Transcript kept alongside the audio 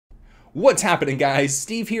What's happening, guys?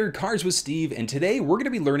 Steve here, Cars with Steve, and today we're going to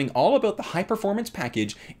be learning all about the high performance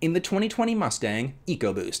package in the 2020 Mustang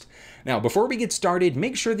EcoBoost. Now, before we get started,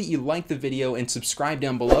 make sure that you like the video and subscribe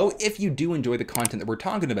down below if you do enjoy the content that we're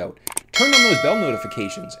talking about. Turn on those bell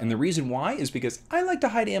notifications, and the reason why is because I like to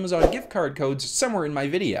hide Amazon gift card codes somewhere in my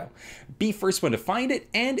video. Be first one to find it,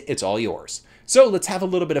 and it's all yours. So let's have a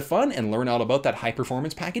little bit of fun and learn all about that high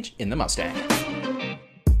performance package in the Mustang.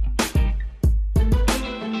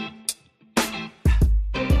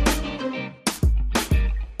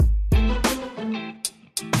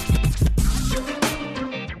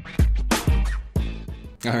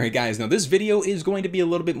 Alright guys, now this video is going to be a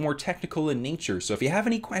little bit more technical in nature, so if you have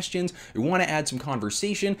any questions or want to add some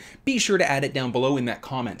conversation, be sure to add it down below in that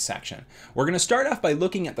comment section. We're going to start off by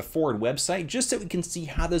looking at the Ford website just so we can see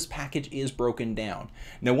how this package is broken down.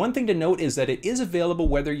 Now, one thing to note is that it is available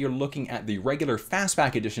whether you're looking at the regular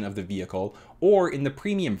fastback edition of the vehicle or in the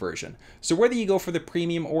premium version. So whether you go for the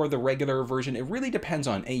premium or the regular version, it really depends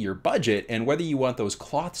on your budget and whether you want those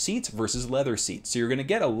cloth seats versus leather seats. So you're going to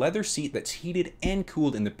get a leather seat that's heated and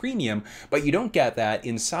cooled in the premium, but you don't get that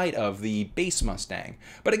inside of the base Mustang.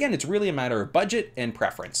 But again, it's really a matter of budget and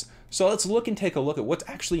preference. So let's look and take a look at what's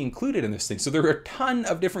actually included in this thing. So there are a ton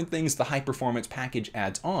of different things the high performance package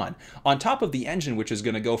adds on. On top of the engine, which is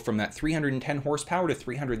going to go from that 310 horsepower to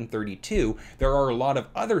 332, there are a lot of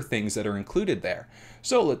other things that are included there.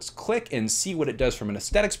 So let's click and see what it does from an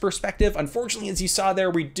aesthetics perspective. Unfortunately, as you saw there,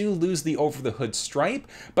 we do lose the over the hood stripe,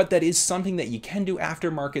 but that is something that you can do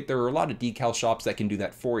aftermarket. There are a lot of decal shops that can do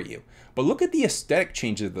that for you. But look at the aesthetic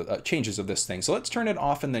changes of this thing. So let's turn it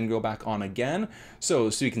off and then go back on again. So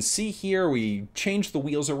you can see here, we changed the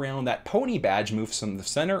wheels around. That pony badge moves from the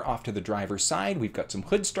center off to the driver's side. We've got some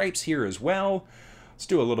hood stripes here as well. Let's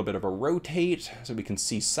do a little bit of a rotate so we can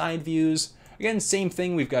see side views. Again, same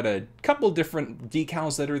thing, we've got a couple different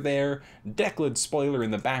decals that are there. Decklid spoiler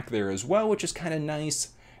in the back there as well, which is kind of nice.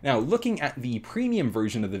 Now, looking at the premium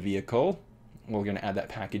version of the vehicle, we're going to add that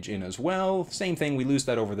package in as well. Same thing, we lose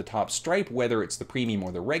that over the top stripe, whether it's the premium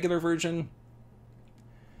or the regular version.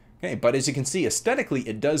 Okay, but as you can see, aesthetically,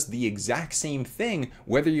 it does the exact same thing,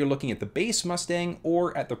 whether you're looking at the base Mustang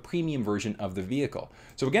or at the premium version of the vehicle.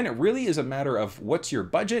 So again, it really is a matter of what's your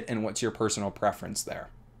budget and what's your personal preference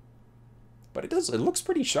there. But it looks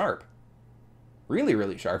pretty sharp. Really,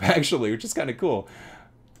 really sharp, actually, which is kind of cool.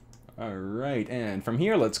 All right, and from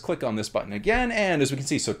here, let's click on this button again, and as we can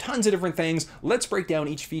see, so tons of different things. Let's break down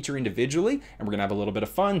each feature individually, and we're gonna have a little bit of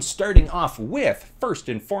fun, starting off with, first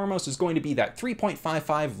and foremost, is going to be that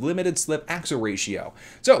 3.55 limited slip axle ratio.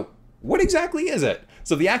 So, what exactly is it?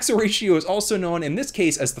 So the axle ratio is also known in this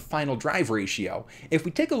case as the final drive ratio. If we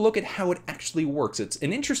take a look at how it actually works, it's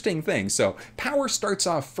an interesting thing. So power starts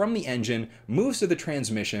off from the engine, moves to the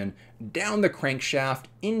transmission, down the crankshaft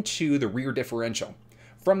into the rear differential.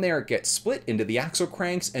 From there, it gets split into the axle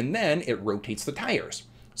cranks, and then it rotates the tires.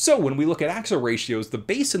 So when we look at axle ratios, the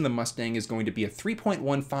base in the Mustang is going to be a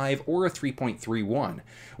 3.15 or a 3.31.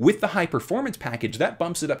 With the high performance package, that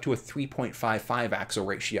bumps it up to a 3.55 axle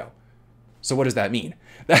ratio. So what does that mean?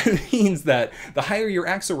 That means that the higher your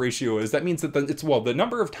axle ratio is, that means that the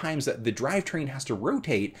number of times that the drivetrain has to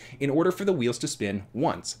rotate in order for the wheels to spin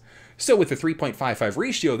once. So with the 3.55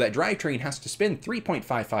 ratio, that drivetrain has to spin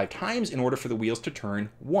 3.55 times in order for the wheels to turn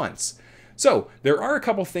once. So there are a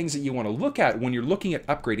couple things that you want to look at when you're looking at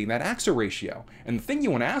upgrading that axle ratio. And the thing you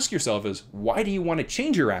want to ask yourself is, why do you want to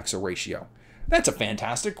change your axle ratio? That's a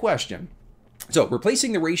fantastic question. So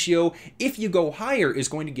replacing the ratio, if you go higher, is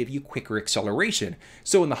going to give you quicker acceleration.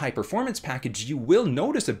 So in the high performance package, you will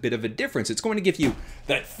notice a bit of a difference. It's going to give you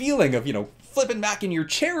that feeling of, flipping back in your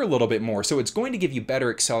chair a little bit more. So it's going to give you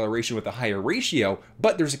better acceleration with a higher ratio,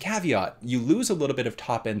 but there's a caveat. You lose a little bit of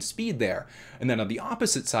top end speed there. And then on the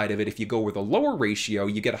opposite side of it, if you go with a lower ratio,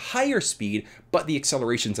 you get a higher speed, but the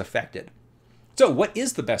acceleration's affected. So what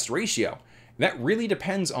is the best ratio? That really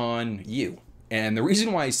depends on you. And the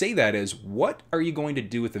reason why I say that is, what are you going to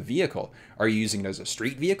do with the vehicle? Are you using it as a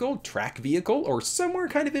street vehicle, track vehicle, or somewhere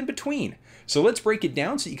kind of in between? So let's break it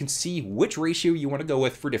down so you can see which ratio you want to go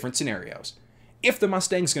with for different scenarios. If the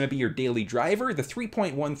Mustang's going to be your daily driver, the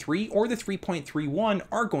 3.13 or the 3.31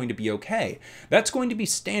 are going to be okay. That's going to be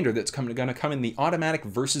standard. That's going to come in the automatic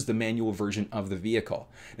versus the manual version of the vehicle.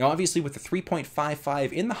 Now, obviously, with the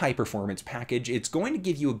 3.55 in the high performance package, it's going to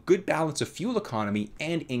give you a good balance of fuel economy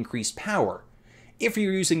and increased power. If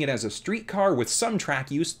you're using it as a street car with some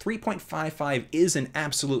track use, 3.55 is an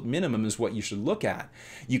absolute minimum is what you should look at.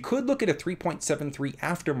 You could look at a 3.73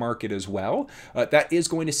 aftermarket as well. That is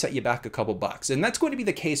going to set you back a couple bucks. And that's going to be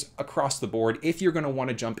the case across the board if you're going to want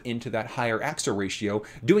to jump into that higher axle ratio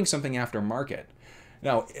doing something aftermarket.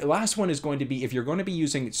 Now, last one is going to be if you're going to be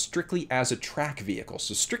using it strictly as a track vehicle.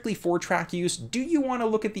 So strictly for track use, do you want to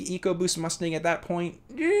look at the EcoBoost Mustang at that point?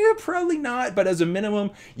 Yeah, probably not, but as a minimum,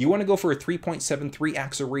 you want to go for a 3.73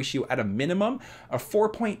 axle ratio at a minimum, a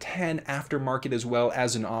 4.10 aftermarket as well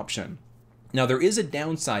as an option. Now, there is a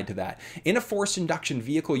downside to that. In a forced induction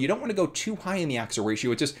vehicle, you don't want to go too high in the axle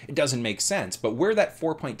ratio. It doesn't make sense. But where that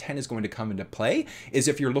 4.10 is going to come into play is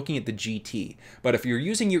if you're looking at the GT. But if you're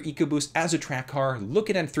using your EcoBoost as a track car, look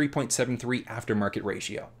at a 3.73 aftermarket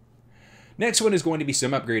ratio. Next one is going to be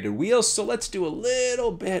some upgraded wheels, so let's do a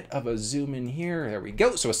little bit of a zoom in here. There we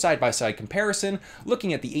go. So a side-by-side comparison,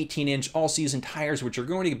 looking at the 18-inch all-season tires, which are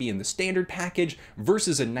going to be in the standard package,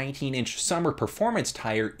 versus a 19-inch summer performance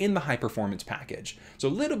tire in the high performance package. So a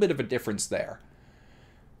little bit of a difference there.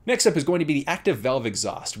 Next up is going to be the active valve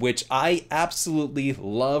exhaust, which I absolutely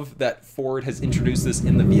love that Ford has introduced this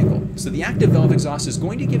in the vehicle. So the active valve exhaust is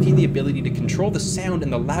going to give you the ability to control the sound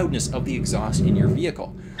and the loudness of the exhaust in your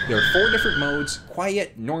vehicle. There are 4 different modes: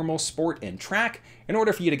 quiet, normal, sport, and track. In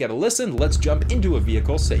order for you to get a listen, let's jump into a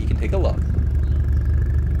vehicle so you can take a look.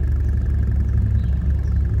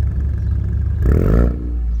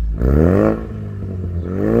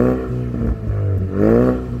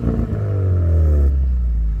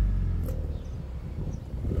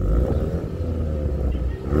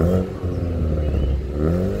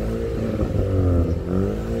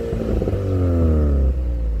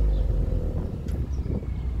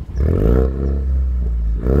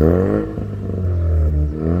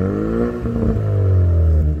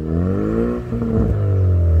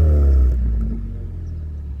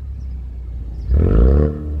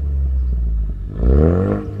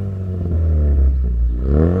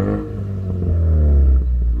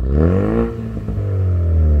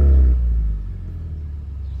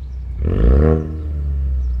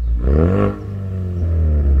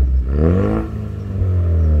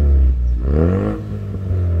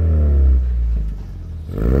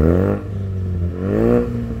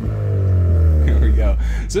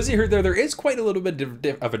 So as you heard there is quite a little bit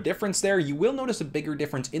of a difference there. You will notice a bigger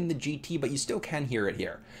difference in the GT, but you still can hear it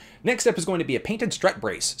here. Next up is going to be a painted strut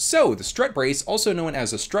brace. So the strut brace, also known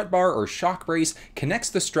as a strut bar or shock brace, connects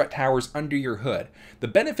the strut towers under your hood. The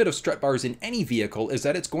benefit of strut bars in any vehicle is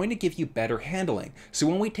that it's going to give you better handling. So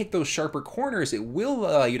when we take those sharper corners, it will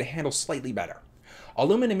allow you to handle slightly better.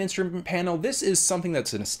 Aluminum instrument panel, this is something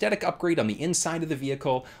that's an aesthetic upgrade on the inside of the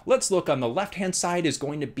vehicle. Let's look on the left-hand side is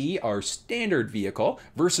going to be our standard vehicle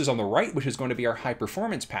versus on the right, which is going to be our high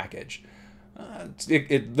performance package.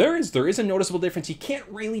 There is a noticeable difference. You can't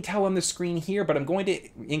really tell on the screen here, but I'm going to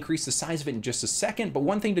increase the size of it in just a second. But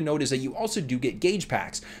one thing to note is that you also do get gauge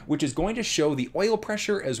packs, which is going to show the oil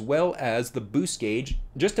pressure as well as the boost gauge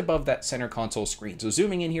just above that center console screen. So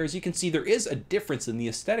zooming in here, as you can see, there is a difference in the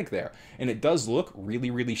aesthetic there, and it does look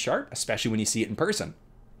really, really sharp, especially when you see it in person.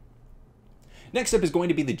 Next up is going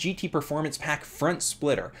to be the GT Performance Pack front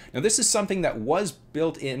splitter. Now this is something that was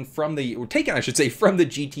built in from the, or taken I should say, from the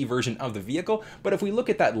GT version of the vehicle, but if we look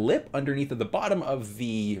at that lip underneath at the bottom of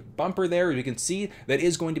the bumper there, you can see that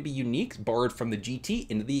is going to be unique, borrowed from the GT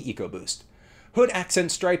into the EcoBoost. Hood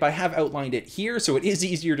accent stripe, I have outlined it here, so it is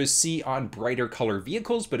easier to see on brighter color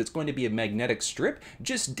vehicles, but it's going to be a magnetic strip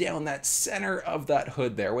just down that center of that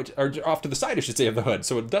hood there, which, or off to the side I should say, of the hood,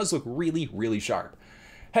 so it does look really, really sharp.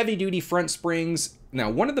 Heavy-duty front springs. Now,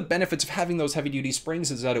 one of the benefits of having those heavy-duty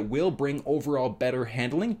springs is that it will bring overall better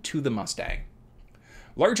handling to the Mustang.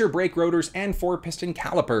 Larger brake rotors and 4-piston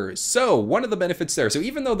calipers. So, one of the benefits there. So,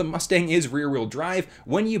 even though the Mustang is rear-wheel drive,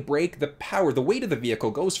 when you brake, the weight of the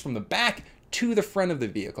vehicle goes from the back to the front of the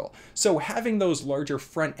vehicle. So, having those larger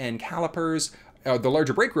front-end calipers, the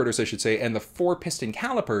larger brake rotors, I should say, and the 4-piston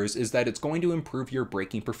calipers is that it's going to improve your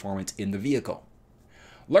braking performance in the vehicle.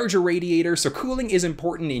 Larger radiator, so cooling is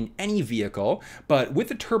important in any vehicle, but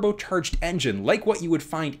with a turbocharged engine, like what you would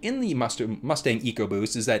find in the Mustang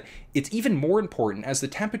EcoBoost, is that it's even more important as the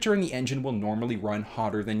temperature in the engine will normally run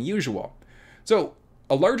hotter than usual. So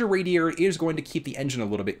a larger radiator is going to keep the engine a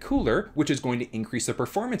little bit cooler, which is going to increase the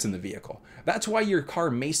performance in the vehicle. That's why your car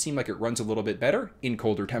may seem like it runs a little bit better in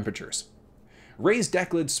colder temperatures. Raised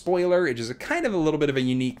Decklid spoiler, it is a kind of a little bit of a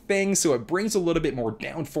unique thing, so it brings a little bit more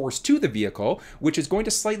downforce to the vehicle, which is going to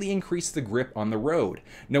slightly increase the grip on the road.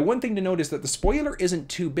 Now, one thing to note is that the spoiler isn't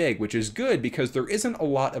too big, which is good because there isn't a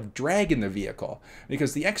lot of drag in the vehicle,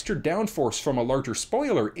 because the extra downforce from a larger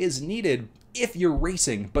spoiler is needed if you're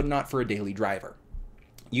racing, but not for a daily driver.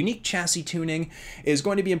 Unique chassis tuning is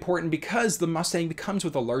going to be important because the Mustang comes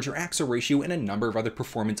with a larger axle ratio and a number of other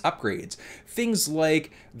performance upgrades. Things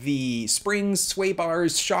like the springs, sway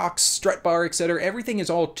bars, shocks, strut bar, etc. Everything is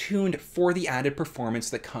all tuned for the added performance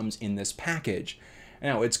that comes in this package.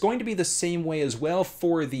 Now, it's going to be the same way as well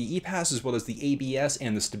for the EPAS as well as the ABS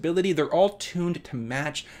and the stability. They're all tuned to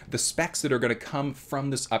match the specs that are going to come from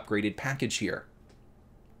this upgraded package here.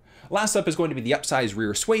 Last up is going to be the upsized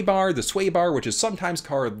rear sway bar. The sway bar, which is sometimes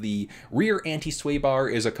called the rear anti-sway bar,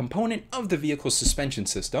 is a component of the vehicle's suspension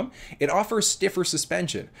system. It offers stiffer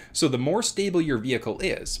suspension, so the more stable your vehicle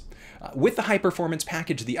is. With the high performance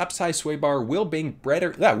package, the upsized sway bar will bring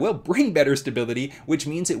better stability, which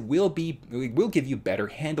means it will give you better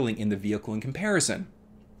handling in the vehicle in comparison.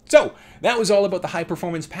 So that was all about the high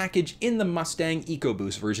performance package in the Mustang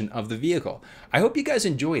EcoBoost version of the vehicle. I hope you guys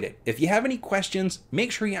enjoyed it. If you have any questions,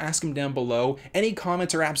 make sure you ask them down below. Any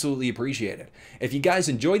comments are absolutely appreciated. If you guys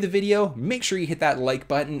enjoyed the video, make sure you hit that like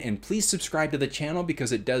button and please subscribe to the channel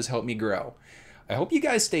because it does help me grow. I hope you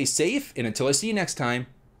guys stay safe, and until I see you next time,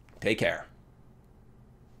 take care.